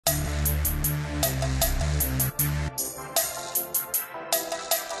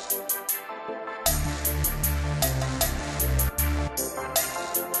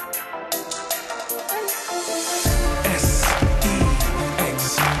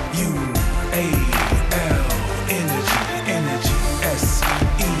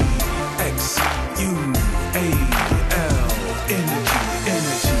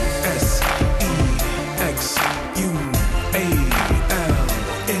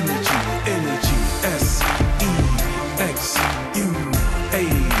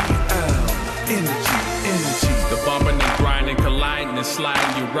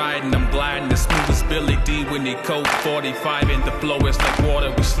sliding, you riding, I'm gliding. As smooth as Billy D when he coat 45 and the flow is like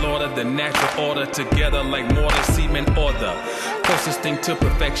water. We slaughter the natural order together like mortar, semen, or the closest thing to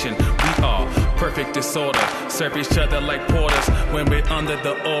perfection. We are perfect disorder. Serve each other like porters when we're under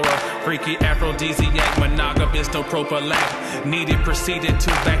the aura. Freaky aphrodisiac, monogamous, no prophylactic. Needed, proceeded to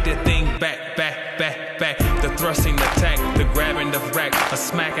back that thing back, back, back, back. The thrusting attack, the grabbing the rack, a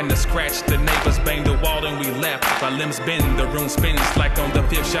smack and a scratch. The neighbors bang the wall and we laugh. Our limbs bend, the room spins like on the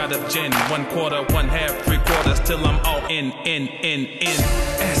 5th shot of gin. 1/4, 1/2, 3/4 till I'm all in. SEXUAL,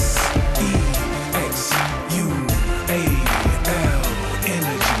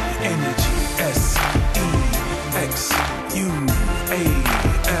 energy, energy. SEXUAL, energy, energy. SEXUAL,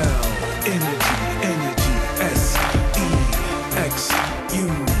 energy, energy. SEXUAL,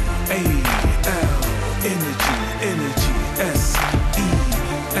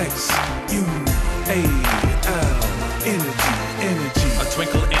 energy, energy. A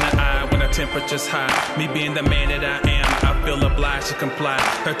twinkle in her eye when her temperature's high. Me being the man that I am, I feel obliged to comply.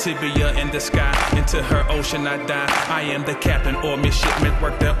 Her tibia in the sky, into her ocean I die. I am the captain or midshipman,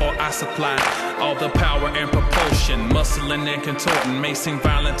 work there or I supply. All the power and propulsion, muscling and contorting. May seem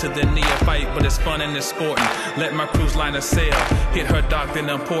violent to the neophyte, but it's fun and it's sporting. Let my cruise liner sail, hit her dock then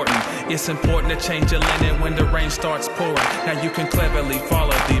important. It's important to change your linen when the rain starts pouring. Now you can cleverly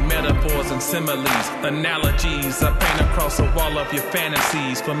follow the metaphors and similes, analogies I paint across the wall of your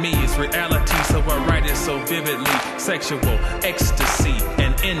fantasies. For me it's reality, so I write it so vividly. Sexual ecstasy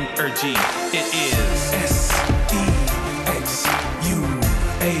and energy, it is SEXUAL,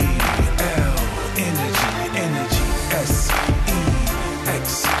 energy, energy. SEXUAL,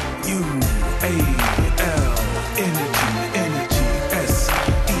 energy, energy. SEXUAL,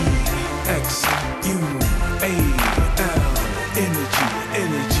 energy,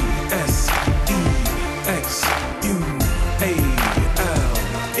 energy. SEXUAL,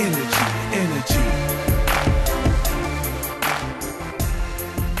 energy.